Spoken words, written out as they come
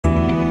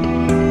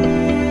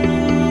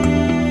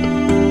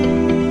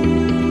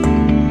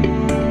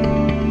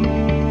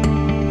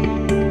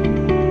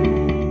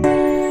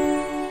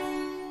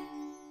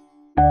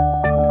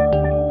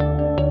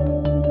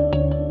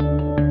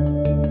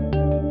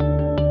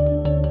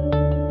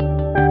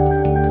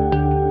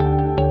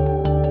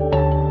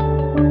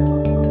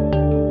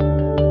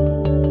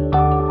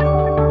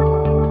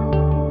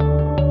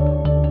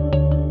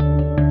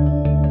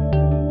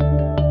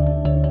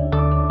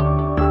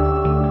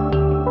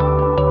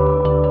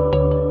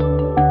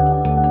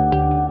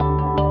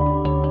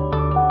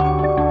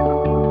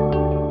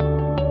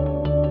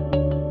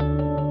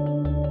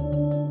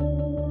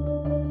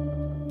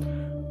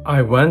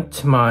went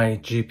to my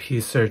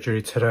GP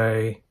surgery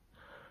today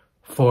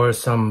for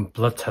some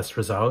blood test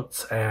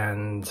results,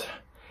 and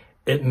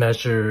it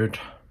measured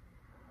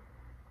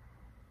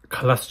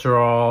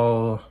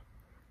cholesterol,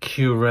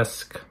 Q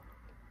risk,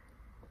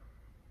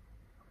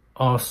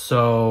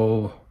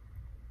 also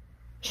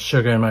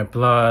sugar in my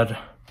blood,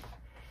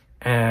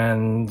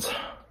 and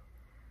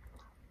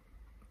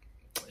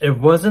it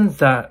wasn't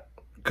that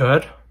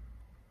good.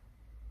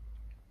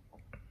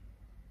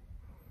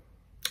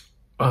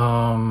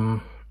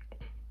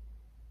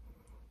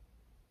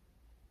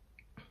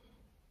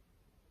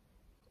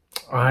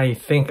 I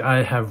think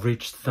I have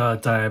reached the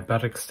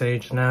diabetic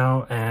stage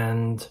now,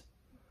 and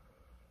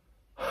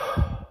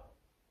I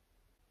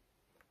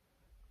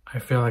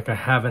feel like I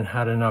haven't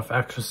had enough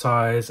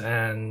exercise,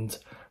 and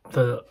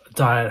the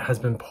diet has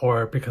been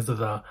poor because of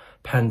the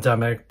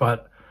pandemic,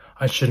 but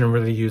I shouldn't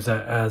really use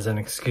that as an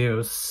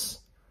excuse.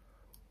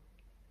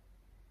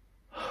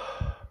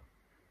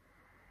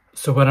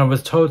 So when I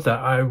was told that,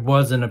 I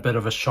was in a bit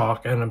of a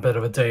shock and a bit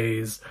of a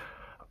daze,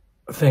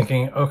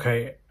 thinking,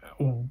 okay,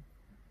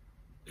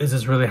 is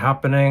this really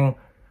happening?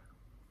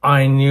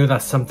 I knew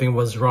that something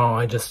was wrong,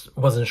 I just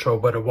wasn't sure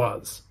what it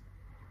was.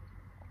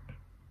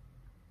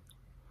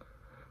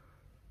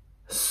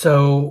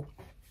 So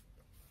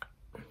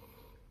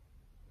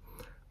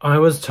I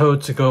was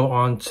told to go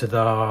on to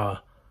the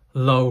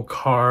low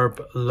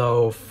carb,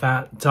 low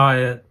fat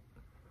diet.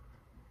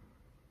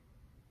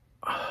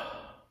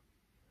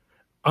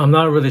 I'm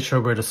not really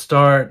sure where to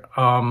start.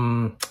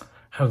 Have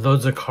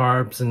loads of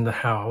carbs in the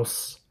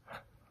house.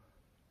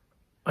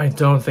 I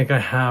don't think I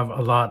have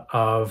a lot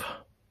of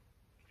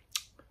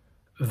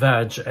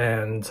veg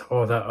and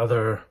all that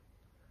other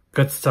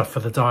good stuff for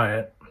the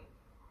diet.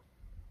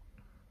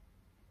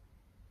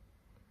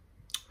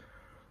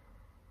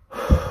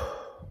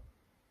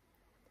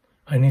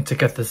 I need to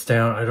get this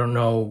down. I don't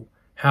know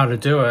how to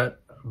do it,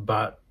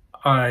 but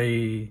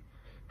I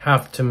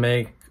have to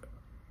make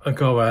a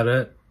go at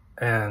it,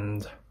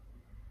 and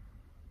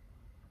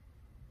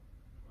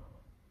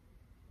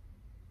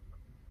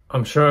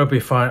I'm sure it'll be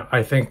fine.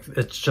 I think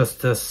it's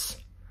just this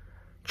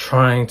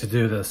trying to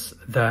do this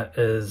that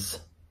is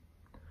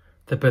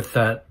the bit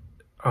that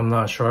I'm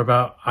not sure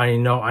about. I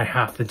know I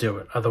have to do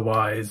it,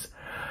 otherwise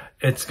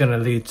it's gonna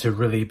lead to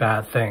really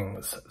bad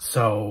things.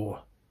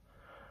 So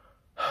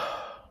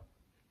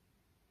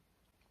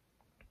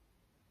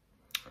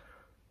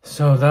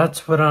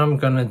that's what I'm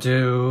gonna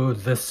do.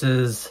 This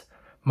is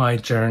my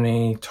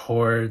journey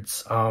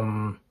towards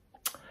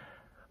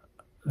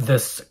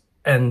this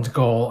end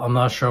goal. I'm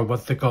not sure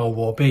what the goal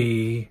will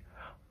be.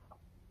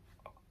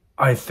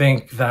 I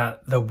think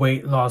that the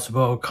weight loss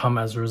will come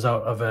as a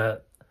result of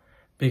it,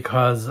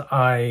 because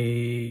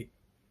I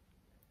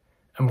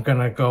am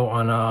gonna go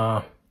on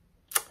a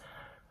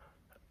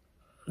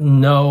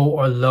no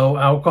or low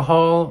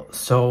alcohol,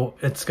 so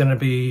it's gonna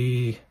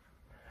be,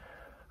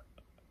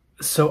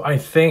 so I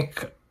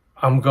think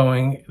I'm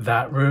going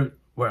that route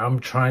where I'm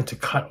trying to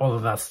cut all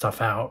of that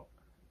stuff out.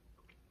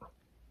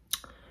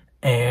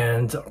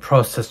 And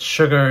processed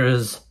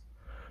sugars.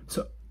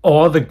 So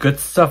all the good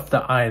stuff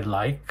that I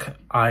like,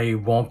 I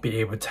won't be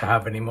able to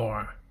have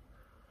anymore.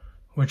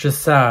 Which is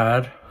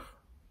sad,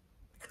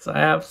 because I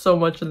have so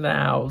much in the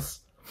house.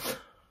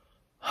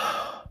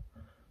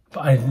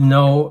 But I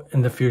know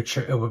in the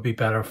future it would be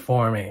better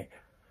for me.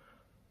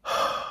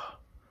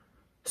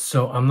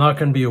 So I'm not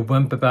going to be a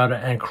wimp about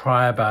it and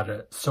cry about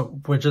it.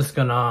 So we're just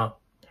gonna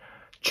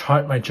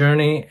chart my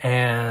journey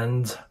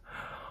and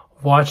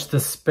watch the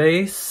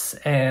space,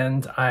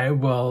 and I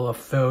will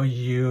fill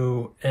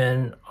you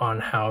in on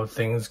how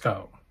things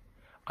go.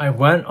 I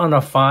went on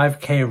a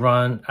 5K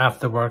run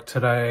after work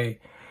today.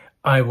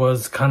 I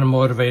was kind of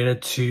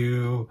motivated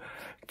to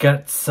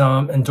get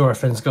some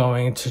endorphins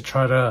going to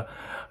try to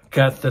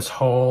get this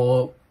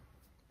whole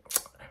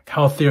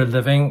healthier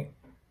living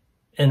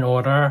in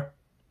order.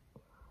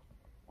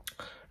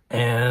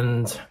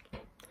 And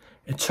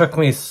it took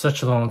me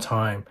such a long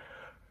time.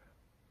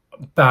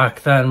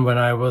 Back then, when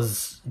I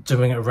was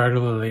doing it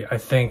regularly, I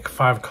think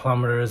 5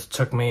 kilometers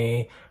took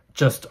me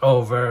just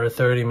over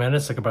 30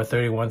 minutes, like about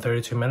 31,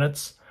 32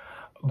 minutes.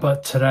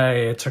 But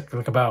today it took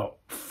like about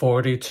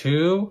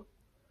 42.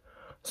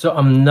 So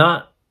I'm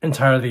not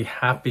entirely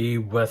happy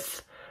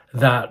with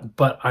that,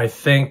 but I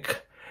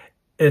think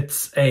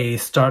it's a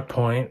start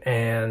point,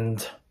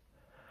 and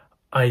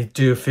I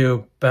do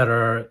feel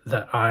better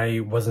that I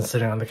wasn't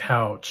sitting on the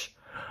couch.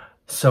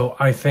 So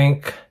I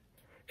think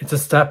it's a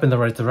step in the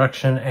right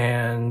direction,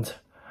 and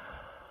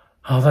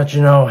I'll let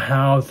you know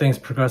how things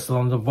progress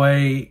along the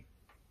way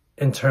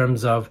in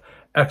terms of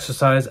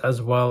exercise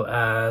as well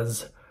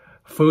as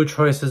food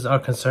choices are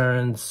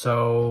concerned.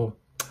 So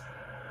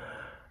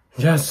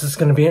yes, it's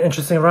going to be an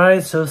interesting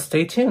ride, so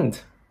stay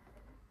tuned.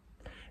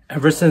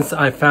 Ever since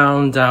I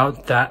found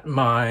out that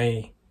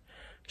my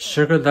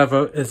sugar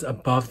level is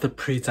above the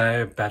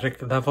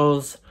pre-diabetic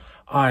levels,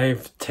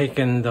 I've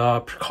taken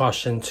the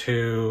precaution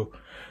to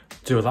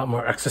do a lot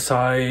more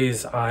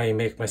exercise. I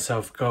make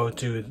myself go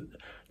do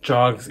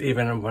jogs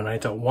even when I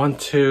don't want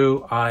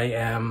to. I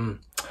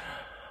am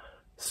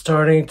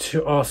starting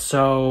to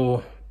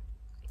also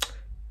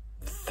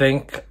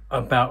think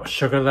about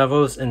sugar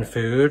levels in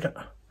food.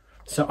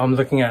 So I'm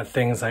looking at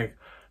things like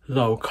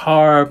low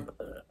carb,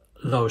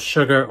 low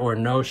sugar, or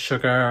no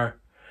sugar.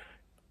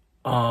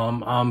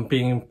 I'm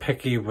being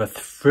picky with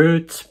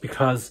fruits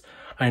because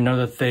I know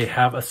that they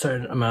have a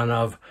certain amount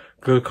of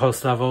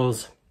glucose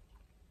levels.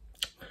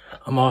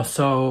 I'm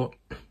also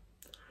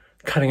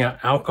cutting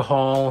out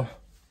alcohol,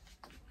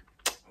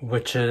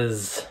 which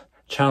is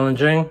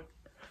challenging,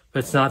 but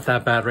it's not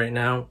that bad right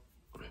now.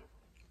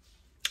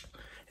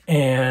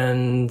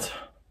 And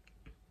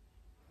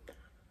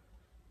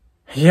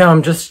yeah,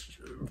 I'm just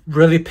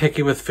really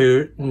picky with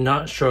food,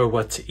 not sure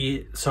what to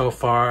eat so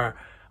far.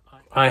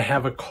 I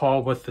have a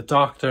call with the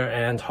doctor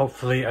and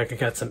hopefully I could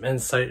get some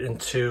insight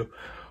into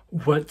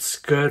what's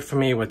good for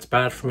me, what's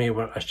bad for me,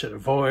 what I should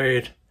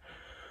avoid.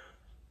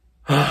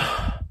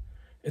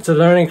 It's a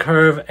learning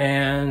curve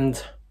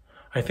and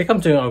I think I'm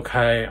doing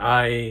okay.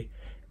 I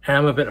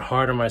am a bit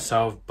hard on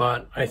myself,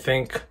 but I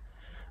think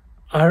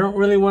I don't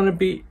really want to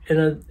be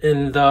in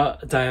the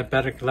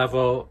diabetic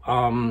level.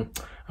 I'm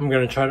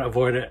going to try to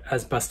avoid it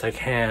as best I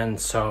can.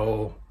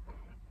 So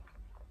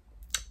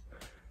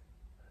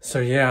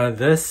yeah,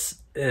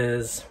 this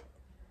is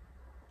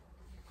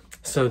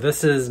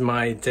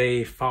my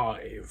day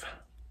 5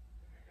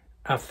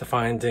 after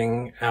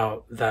finding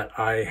out that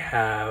I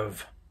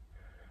have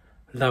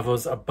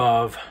levels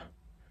above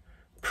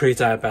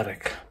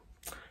pre-diabetic.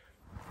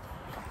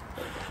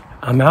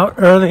 I'm out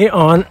early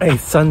on a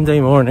Sunday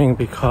morning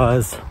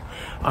because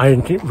I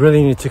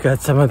really need to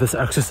get some of this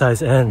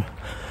exercise in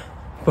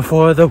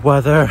before the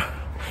weather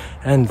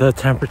and the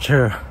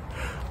temperature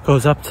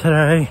goes up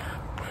today.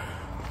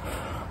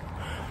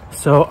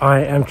 So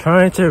I am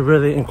trying to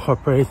really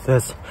incorporate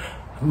this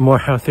more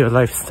healthier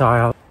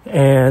lifestyle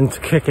and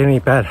kick any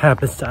bad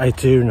habits that I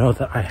do know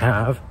that I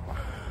have.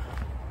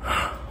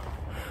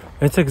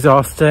 It's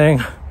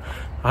exhausting.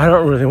 I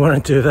don't really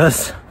want to do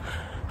this,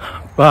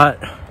 but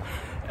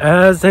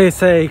as they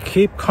say,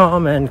 keep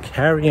calm and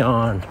carry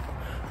on.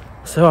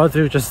 So I'll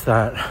do just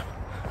that.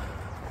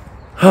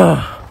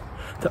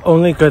 The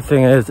only good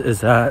thing is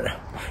that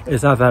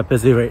it's not that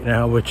busy right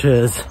now, which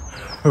is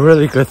a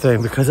really good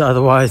thing because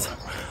otherwise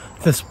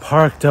this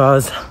park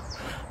does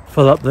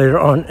fill up later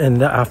on in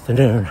the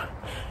afternoon.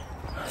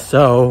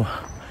 So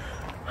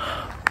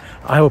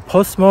I will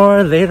post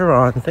more later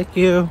on. Thank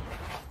you.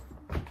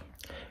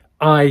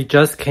 I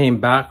just came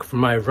back from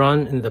my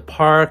run in the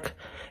park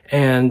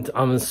and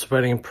I'm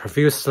sweating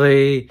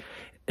profusely.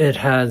 It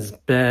has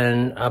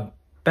been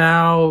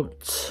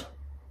about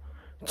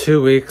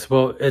 2 weeks.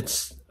 Well,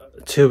 it's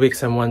 2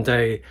 weeks and 1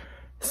 day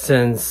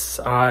since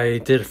I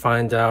did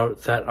find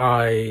out that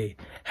I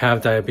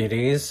have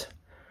diabetes.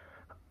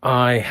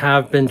 I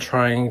have been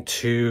trying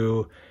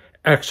to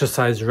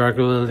exercise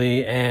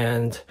regularly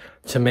and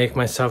to make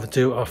myself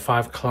do a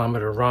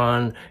 5-kilometer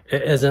run.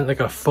 It isn't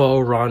like a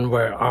full run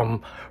where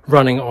I'm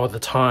running all the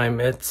time.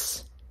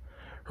 It's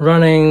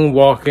running,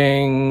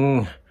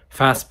 walking,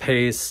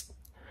 fast-paced,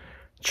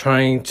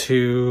 trying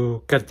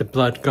to get the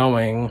blood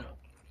going.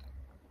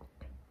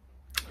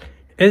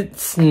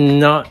 It's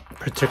not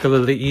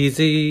particularly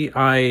easy.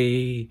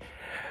 I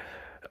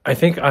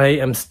think I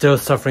am still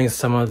suffering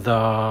some of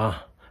the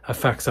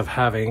effects of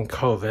having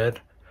COVID.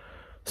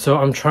 So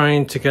I'm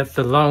trying to get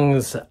the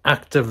lungs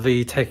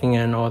actively taking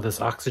in all this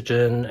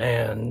oxygen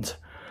and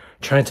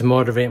trying to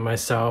motivate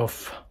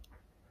myself.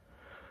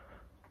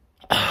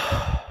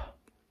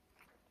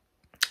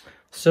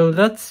 So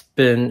that's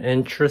been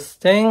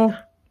interesting.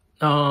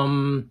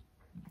 I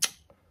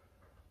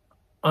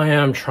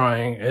am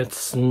trying.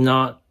 It's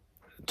not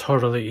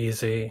totally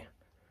easy.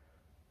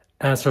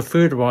 As for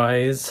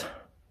food-wise,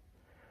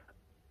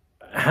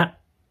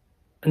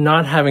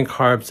 not having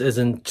carbs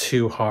isn't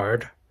too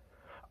hard.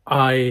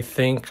 I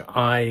think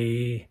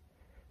I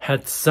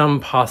had some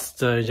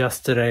pasta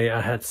yesterday,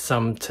 I had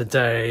some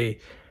today,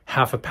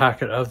 half a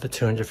packet of the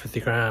 250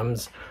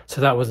 grams,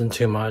 so that wasn't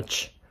too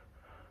much.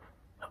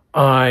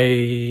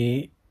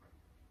 I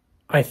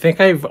think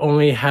I've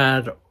only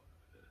had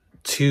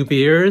 2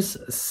 beers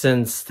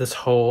since this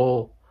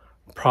whole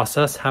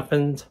process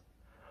happened.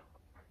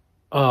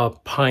 A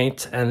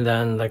pint and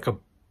then I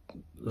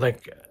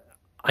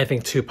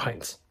think 2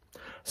 pints.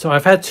 So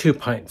I've had 2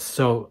 pints,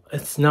 so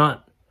it's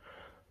not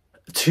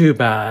too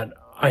bad.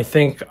 I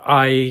think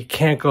I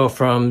can't go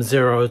from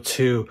 0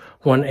 to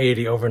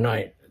 180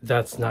 overnight.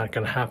 That's not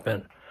going to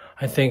happen.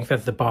 I think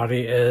that the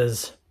body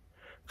is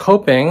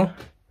coping,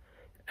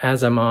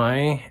 as am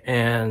I,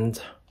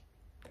 and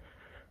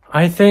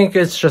I think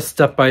it's just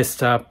step by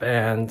step,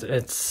 and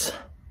it's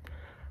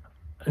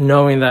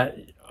knowing that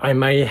I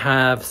may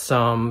have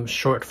some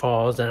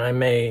shortfalls and I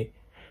may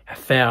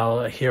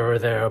fail here or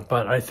there,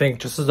 but I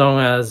think just as long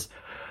as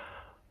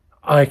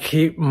I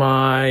keep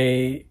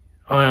my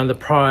eye on the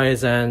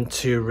prize and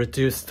to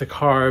reduce the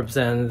carbs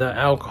and the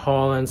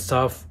alcohol and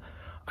stuff,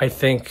 I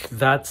think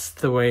that's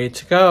the way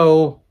to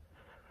go.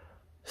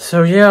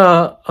 So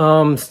yeah,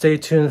 stay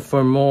tuned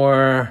for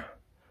more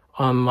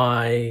on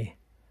my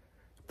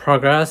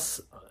progress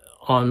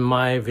on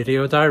my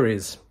video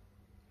diaries.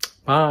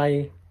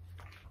 Bye.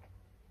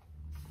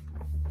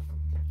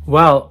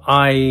 Well,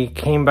 I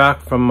came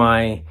back from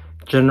my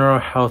general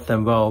health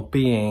and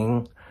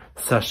well-being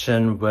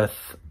session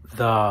with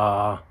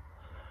the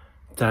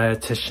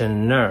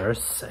dietitian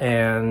nurse,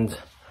 and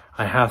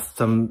I have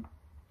some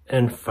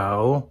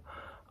info.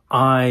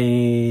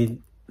 I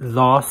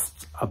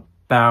lost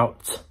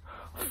about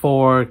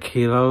 4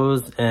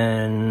 kilos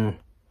in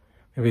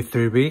maybe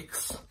 3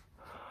 weeks,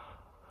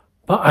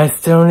 but I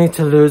still need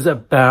to lose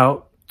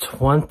about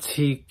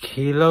 20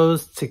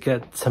 kilos to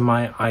get to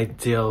my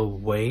ideal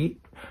weight.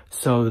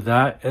 So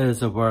that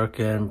is a work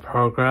in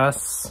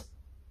progress.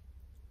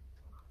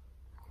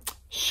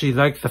 She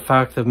liked the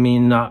fact of me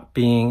not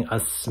being a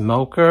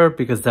smoker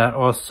because that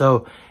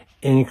also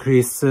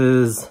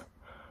increases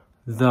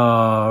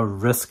the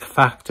risk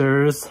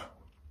factors.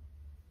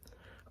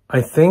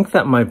 I think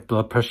that my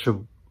blood pressure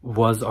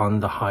was on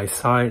the high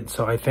side,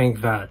 so I think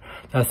that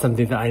that's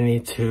something that I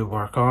need to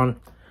work on.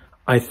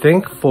 I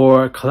think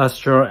for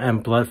cholesterol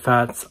and blood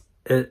fats,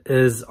 it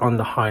is on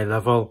the high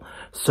level.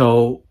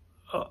 So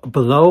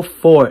below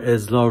 4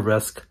 is low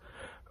risk.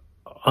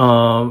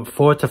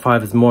 4 to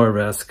 5 is more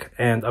risk,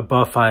 and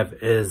above 5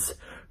 is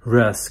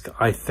risk.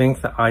 I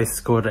think that I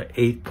scored an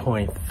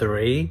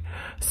 8.3,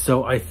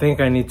 so I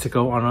think I need to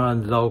go on a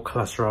low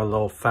cholesterol,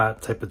 low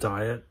fat type of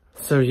diet.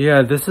 So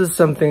yeah, this is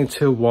something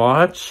to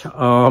watch.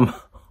 There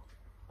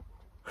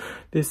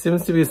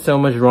seems to be so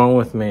much wrong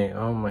with me.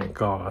 Oh my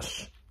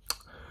gosh.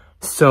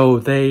 So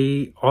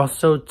they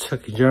also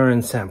took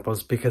urine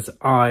samples because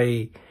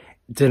I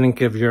didn't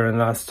give urine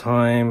last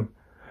time.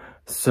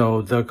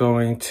 So they're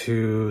going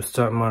to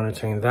start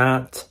monitoring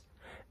that.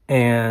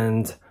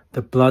 And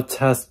the blood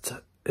test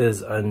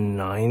is a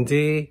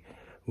 90,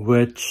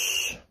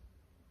 which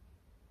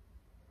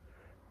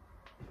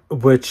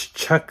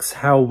checks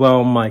how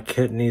well my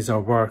kidneys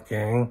are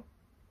working.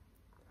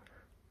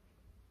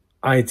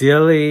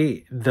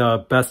 Ideally,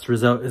 the best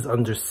result is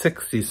under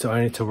 60, so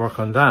I need to work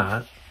on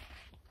that.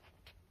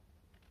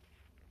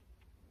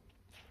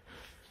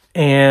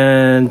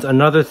 And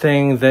another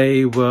thing,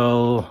 they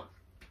will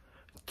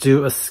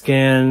do a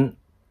scan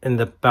in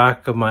the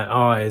back of my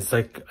eyes,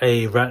 like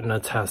a retina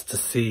test, to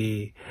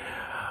see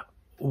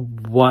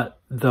what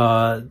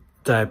the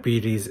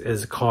diabetes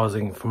is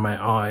causing for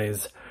my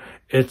eyes.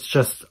 It's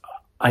just,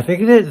 I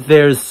think that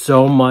there's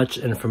so much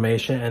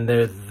information and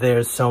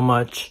there's so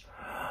much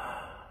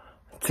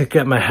to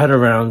get my head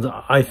around.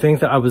 I think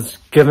that I was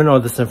given all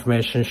this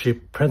information. She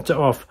printed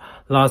off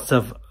lots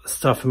of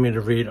stuff for me to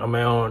read on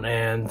my own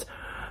and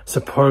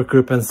support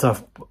group and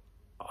stuff.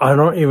 I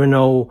don't even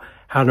know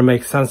how to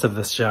make sense of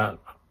this yet.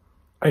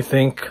 I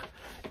think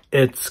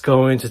it's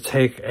going to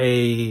take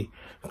a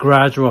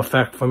gradual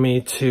effect for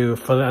me to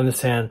fully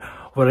understand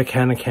what I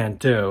can and can't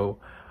do.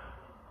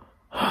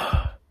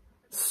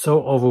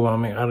 So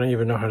overwhelming, I don't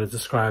even know how to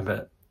describe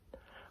it.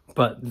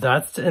 But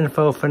that's the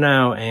info for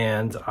now,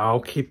 and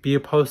I'll keep you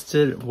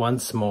posted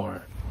once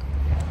more.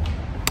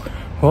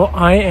 Well,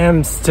 I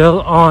am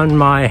still on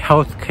my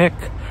health kick,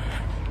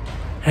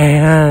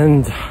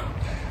 and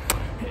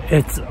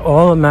it's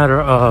all a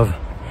matter of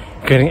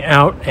getting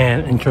out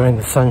and enjoying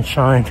the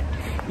sunshine,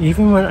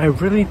 even when I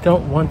really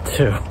don't want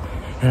to.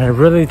 And I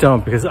really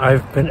don't, because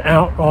I've been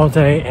out all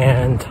day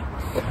and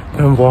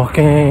been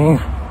walking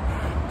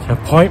to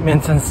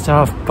appointments and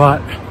stuff,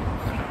 but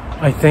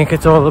I think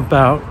it's all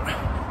about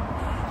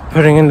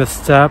putting in the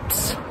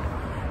steps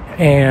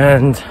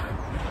and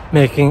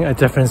making a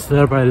difference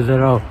little by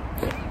little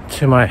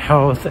to my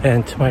health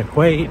and to my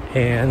weight,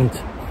 and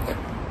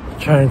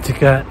trying to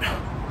get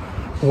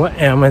what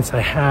ailments I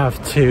have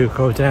to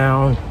go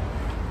down.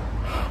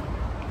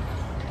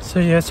 So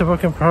yeah, it's a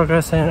work in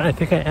progress, and I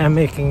think I am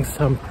making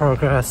some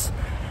progress,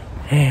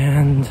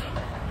 and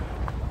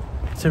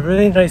it's a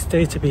really nice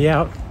day to be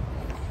out.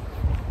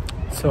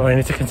 So I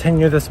need to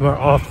continue this more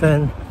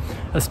often,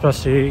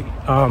 especially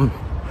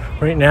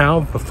right now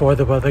before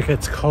the weather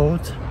gets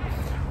cold.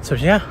 So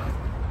yeah.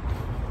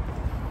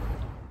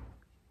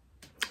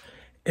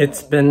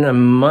 It's been a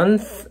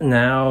month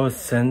now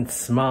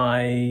since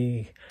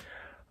my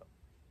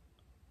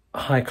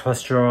high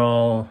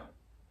cholesterol,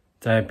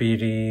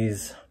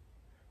 diabetes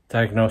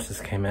diagnosis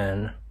came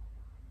in.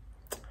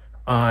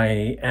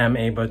 I am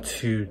able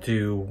to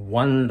do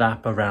 1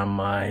 lap around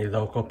my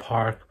local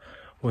park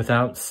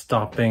without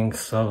stopping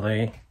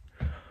slowly.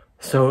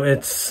 So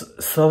it's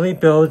slowly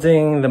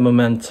building the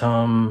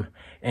momentum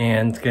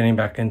and getting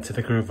back into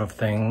the groove of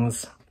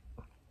things.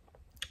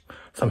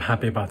 So I'm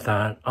happy about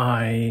that.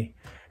 I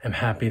am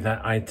happy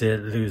that I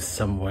did lose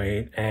some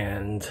weight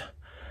and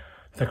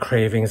the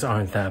cravings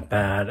aren't that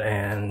bad,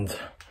 and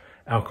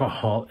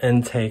alcohol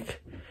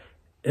intake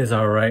is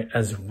alright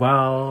as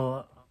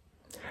well.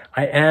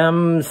 I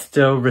am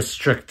still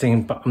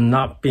restricting, but I'm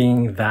not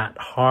being that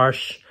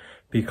harsh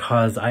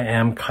because I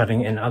am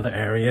cutting in other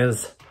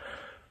areas.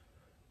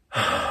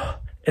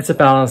 It's a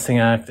balancing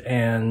act,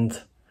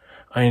 and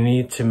I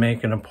need to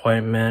make an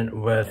appointment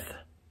with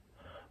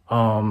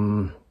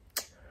the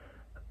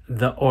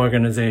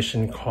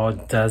organization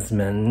called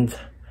Desmond,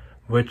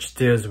 which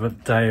deals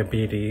with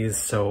diabetes,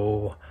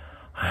 so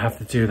I have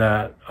to do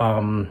that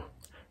in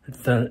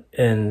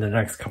the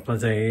next couple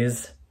of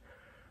days.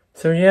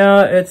 So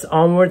yeah, it's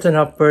onwards and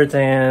upwards,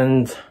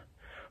 and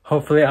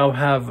hopefully I'll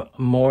have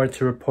more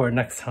to report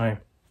next time.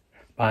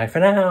 Bye for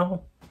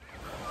now.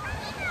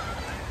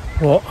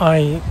 Well,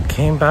 I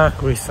came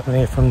back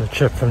recently from the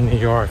trip from New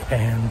York,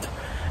 and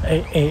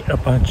I ate a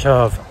bunch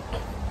of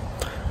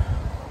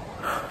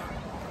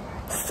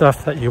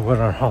stuff that you would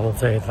on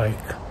holiday, like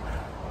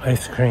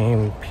ice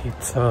cream,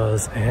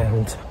 pizzas,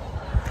 and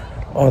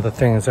all the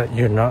things that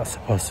you're not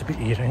supposed to be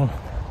eating.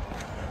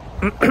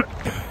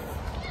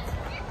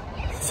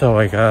 So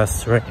I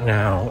guess right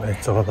now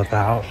it's all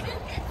about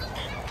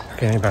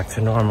getting back to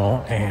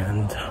normal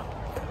and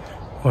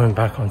going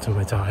back onto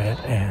my diet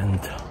and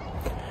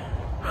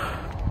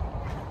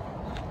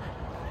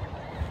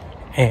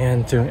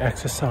doing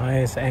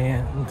exercise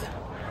and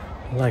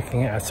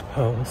liking it, I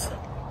suppose.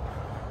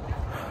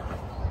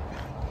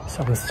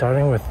 So I'm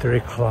starting with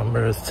 3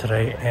 kilometers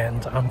today,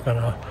 and I'm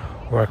gonna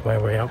work my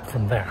way up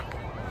from there.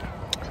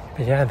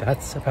 But yeah,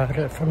 that's about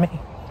it for me.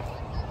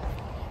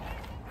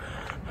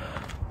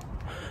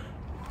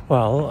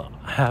 Well,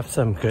 I have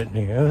some good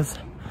news.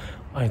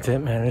 I did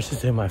manage to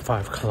do my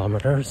 5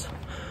 kilometers.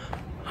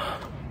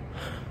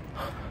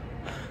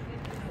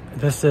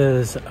 This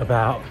is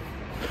about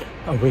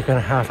a week and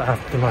a half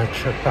after my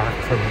trip back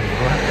from New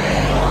York,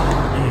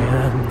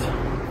 and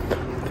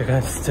I think I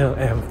still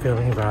am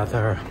feeling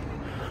rather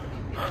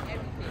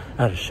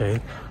out of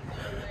shape.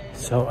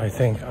 So I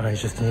think I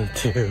just need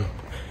to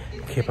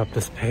keep up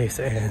this pace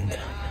and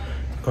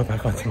go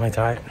back onto my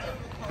diet.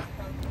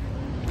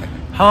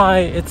 Hi,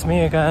 it's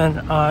me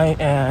again. I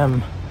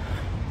am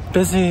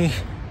busy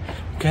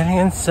getting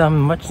in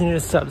some much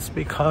needed steps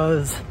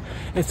because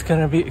it's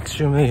going to be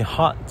extremely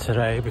hot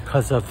today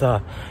because of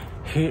the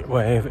heat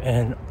wave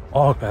in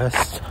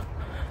August,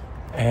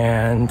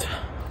 and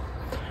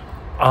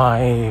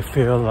I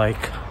feel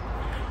like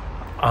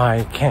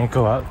I can't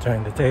go out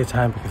during the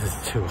daytime because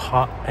it's too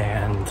hot,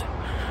 and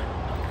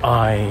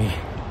I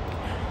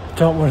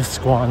don't want to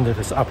squander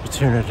this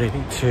opportunity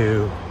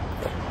to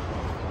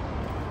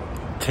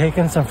take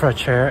in some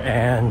fresh air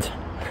and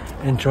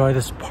enjoy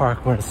this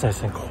park when it's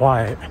nice and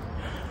quiet.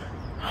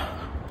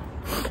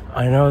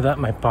 I know that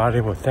my body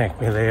will thank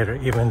me later,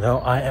 even though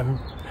I am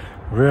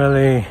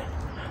really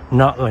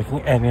not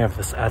liking any of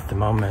this at the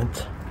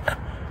moment.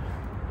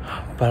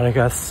 But I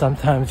guess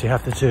sometimes you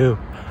have to do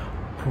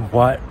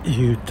what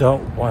you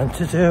don't want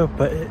to do,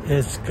 but it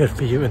is good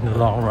for you in the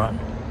long run.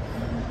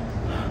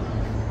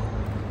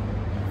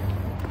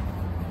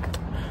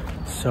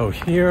 So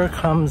here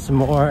comes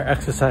more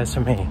exercise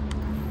for me.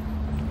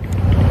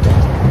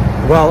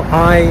 Well,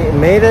 I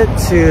made it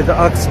to the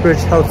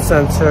Uxbridge Health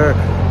Center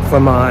for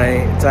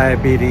my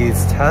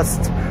diabetes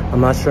test. I'm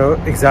not sure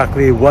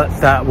exactly what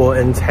that will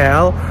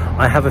entail.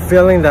 I have a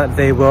feeling that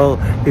they will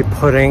be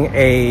putting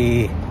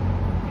a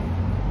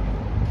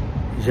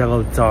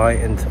yellow dye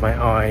into my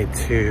eye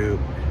to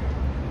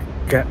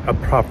get a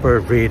proper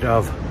read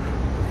of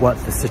what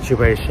the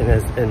situation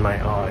is in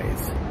my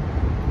eyes.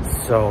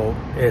 So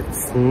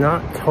it's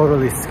not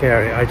totally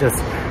scary. I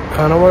just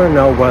kind of want to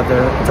know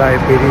whether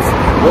diabetes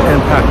will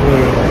impact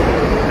me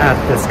at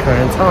this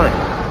current time.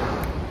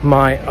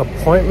 My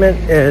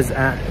appointment is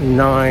at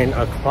 9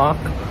 o'clock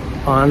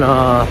on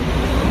a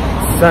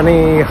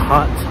sunny,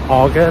 hot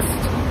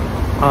August.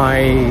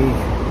 I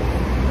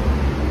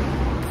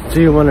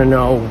do want to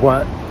know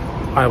what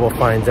I will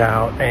find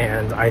out,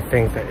 and I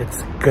think that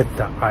it's good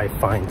that I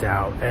find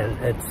out, and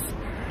it's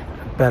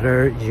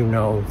better you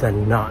know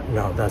than not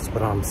know. That's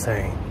what I'm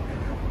saying.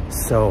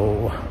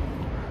 So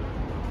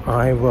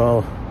I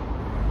will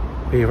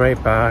be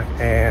right back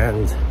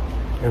and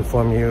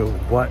inform you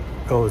what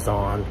goes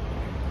on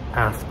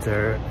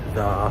after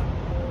the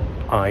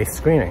eye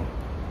screening.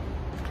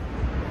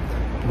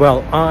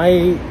 Well,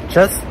 I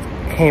just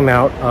came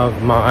out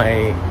of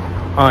my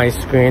eye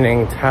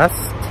screening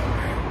test.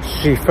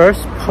 She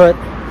first put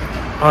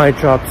eye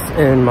drops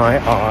in my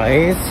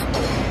eyes.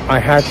 I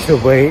had to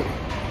wait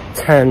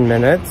 10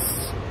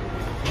 minutes,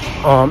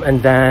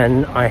 and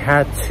then I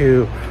had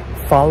to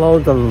follow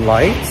the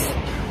light,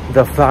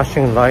 the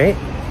flashing light.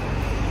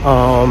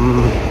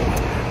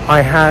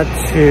 I had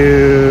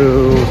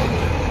to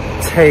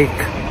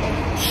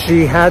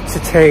she had to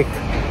take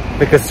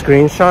like a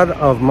screenshot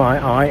of my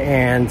eye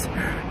and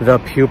the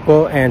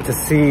pupil, and to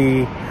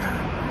see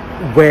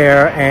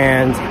where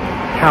and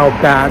how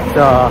bad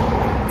the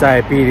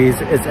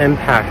diabetes is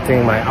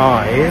impacting my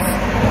eyes.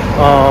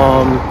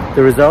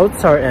 The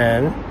results are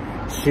in.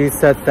 She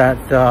said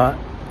that the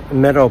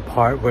middle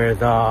part where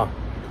the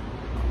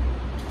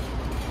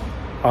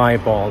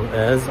eyeball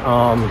is,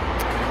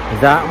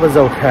 that was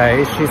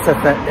okay. She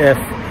said that if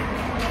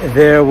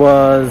there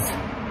was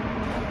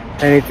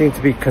anything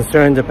to be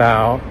concerned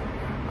about,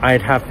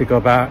 I'd have to go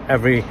back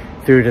every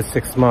 3 to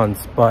 6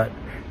 months, but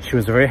she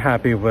was very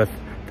happy with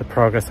the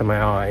progress of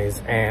my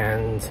eyes,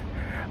 and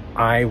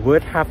I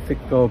would have to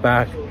go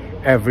back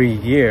every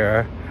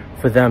year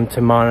for them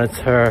to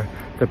monitor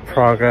the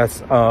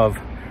progress of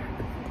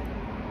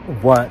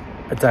what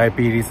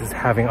diabetes is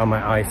having on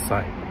my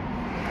eyesight.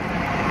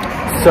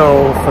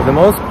 So for the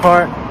most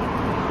part,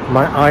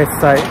 my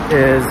eyesight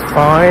is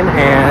fine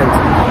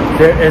and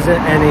there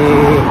isn't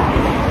any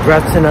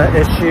retina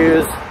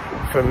issues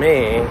for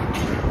me.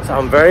 So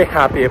I'm very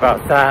happy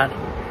about that.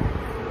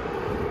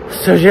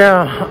 So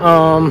yeah,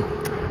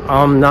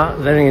 I'm not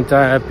letting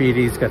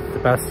diabetes get the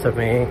best of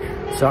me.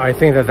 So I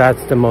think that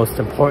that's the most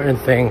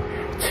important thing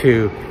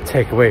to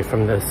take away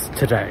from this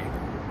today.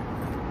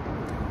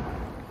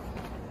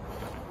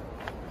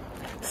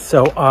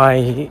 So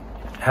I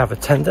have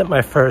attended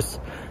my first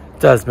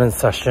Desmond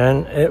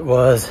session. It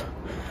was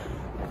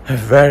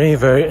very,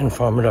 very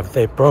informative.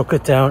 They broke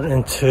it down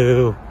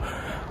into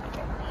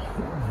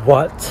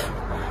what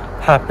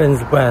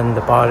happens when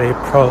the body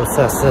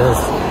processes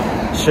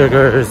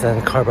sugars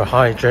and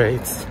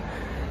carbohydrates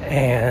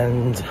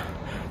and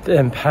the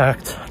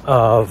impact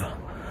of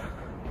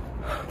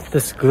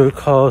this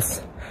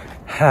glucose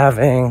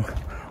having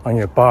on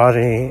your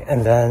body.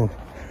 And then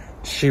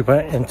she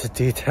went into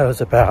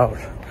details about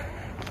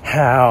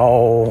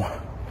how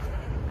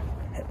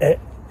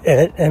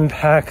it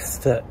impacts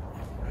the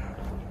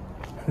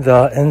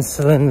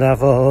insulin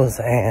levels,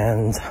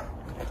 and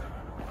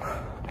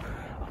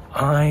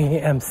I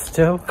am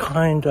still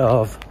kind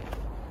of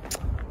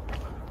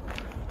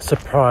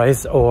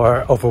surprised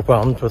or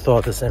overwhelmed with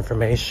all this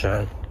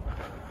information.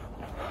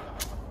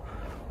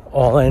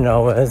 All I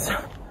know is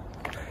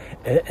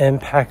it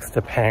impacts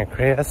the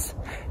pancreas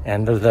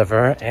and the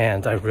liver,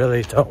 and I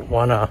really don't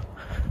want to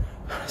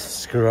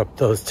screw up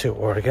those two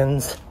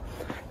organs.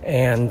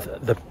 And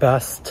the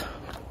best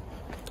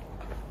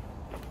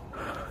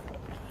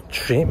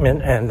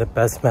treatment and the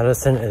best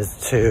medicine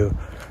is to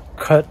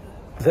cut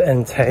the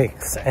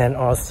intakes and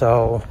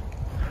also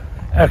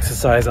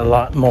exercise a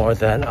lot more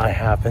than I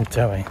have been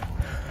doing.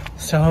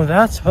 So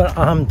that's what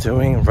I'm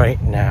doing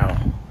right now.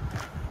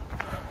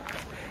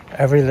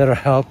 Every little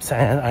helps,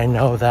 and I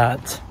know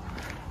that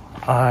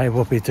I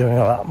will be doing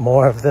a lot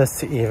more of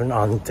this even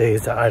on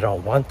days that I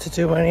don't want to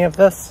do any of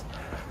this.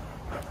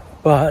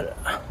 But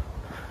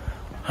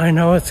I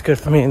know it's good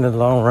for me in the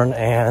long run,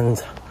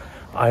 and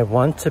I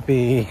want to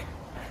be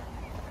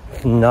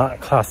not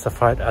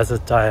classified as a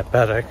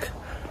diabetic.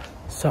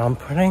 So I'm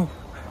putting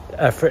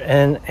the effort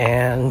in,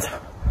 and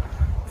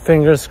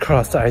fingers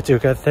crossed I do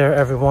get there,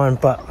 everyone.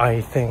 But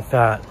I think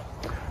that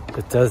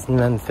the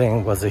Desmond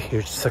thing was a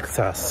huge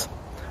success.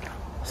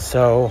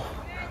 So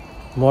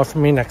more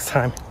from me next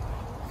time.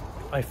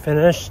 I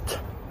finished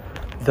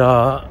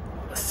the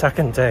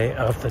second day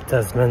of the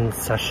Desmond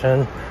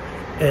session.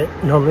 It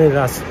normally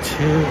lasts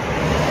 2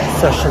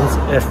 sessions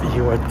if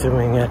you are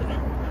doing it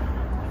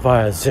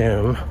via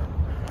Zoom.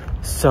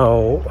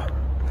 So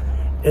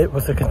it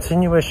was a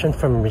continuation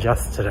from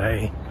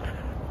yesterday,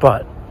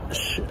 but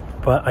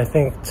I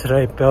think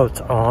today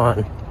built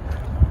on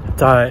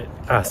diet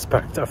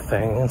aspect of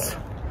things.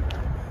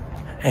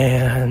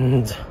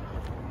 And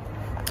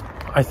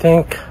I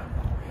think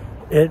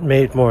it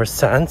made more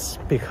sense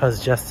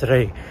because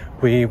yesterday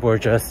we were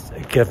just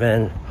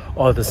given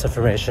all this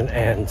information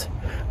and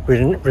we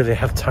didn't really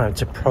have time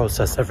to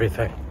process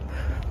everything.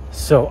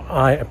 So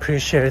I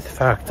appreciate the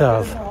fact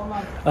of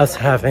us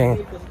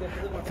having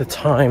the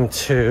time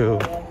to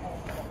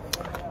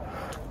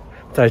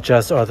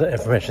digest all the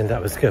information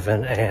that was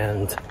given,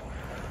 and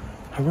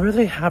I'm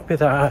really happy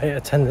that I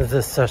attended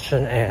this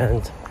session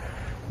and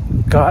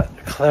got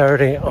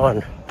clarity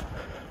on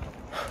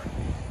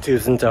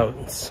do's and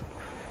don'ts.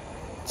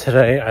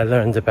 Today I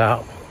learned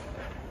about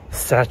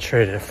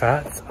saturated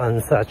fats,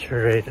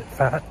 unsaturated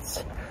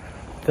fats.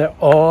 They're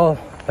all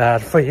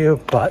bad for you,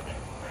 but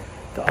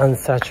the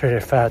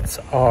unsaturated fats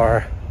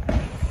are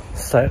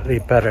slightly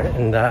better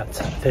in that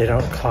they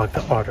don't clog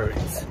the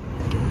arteries.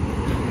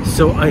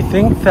 So I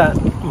think that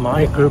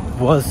my group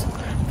was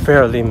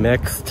fairly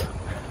mixed.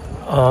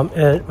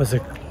 It was a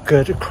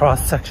good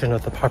cross-section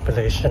of the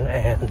population,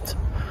 and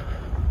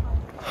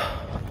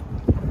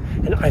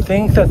I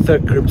think that the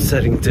group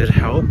setting did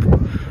help.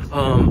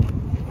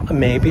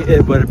 Maybe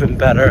it would have been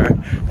better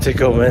to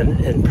go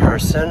in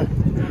person,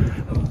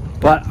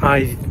 but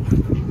I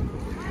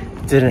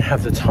didn't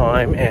have the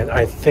time, and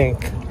I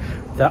think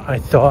that I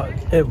thought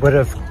it would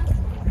have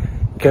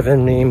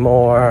given me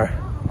more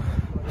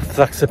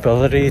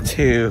flexibility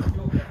to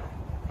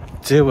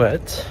do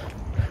it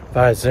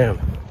via Zoom.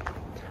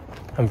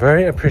 I'm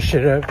very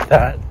appreciative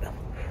that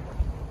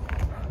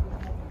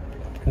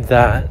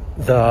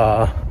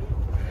the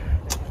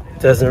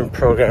Desmond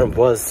program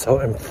was so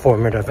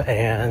informative,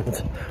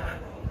 and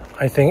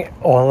I think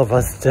all of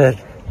us did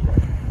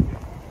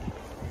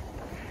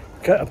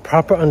get a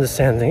proper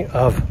understanding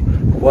of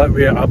what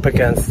we are up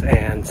against,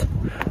 and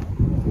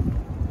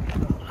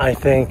I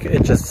think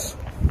it just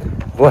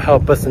will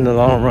help us in the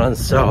long run.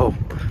 So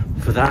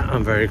for that,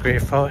 I'm very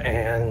grateful,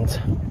 and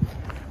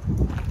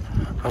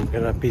I'm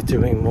gonna be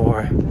doing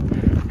more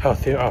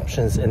healthier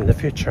options in the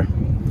future.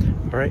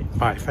 All right,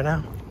 bye for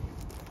now.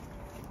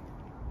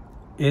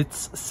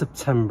 It's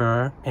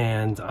September,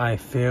 and I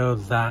feel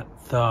that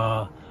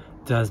the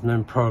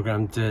Desmond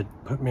program did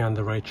put me on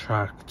the right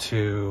track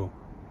to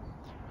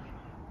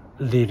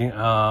leading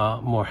a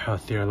more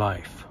healthier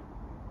life.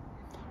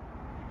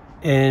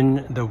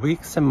 In the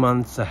weeks and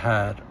months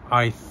ahead,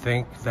 I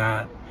think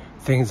that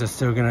things are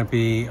still going to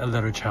be a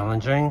little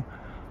challenging.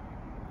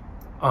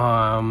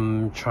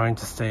 I'm trying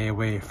to stay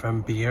away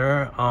from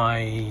beer.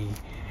 I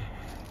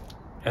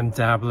am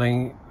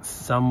dabbling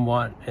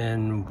somewhat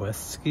in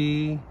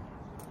whiskey,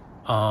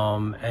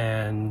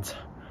 and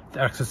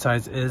the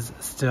exercise is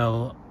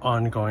still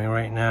ongoing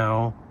right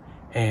now,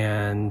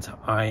 and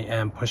I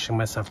am pushing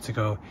myself to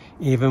go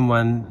even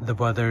when the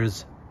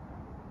weather's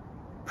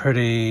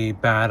pretty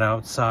bad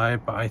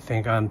outside, but I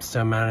think I'm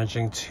still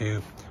managing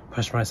to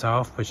push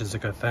myself, which is a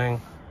good thing.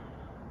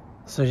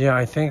 So yeah,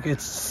 I think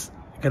it's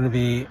gonna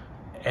be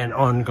an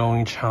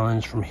ongoing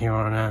challenge from here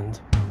on end.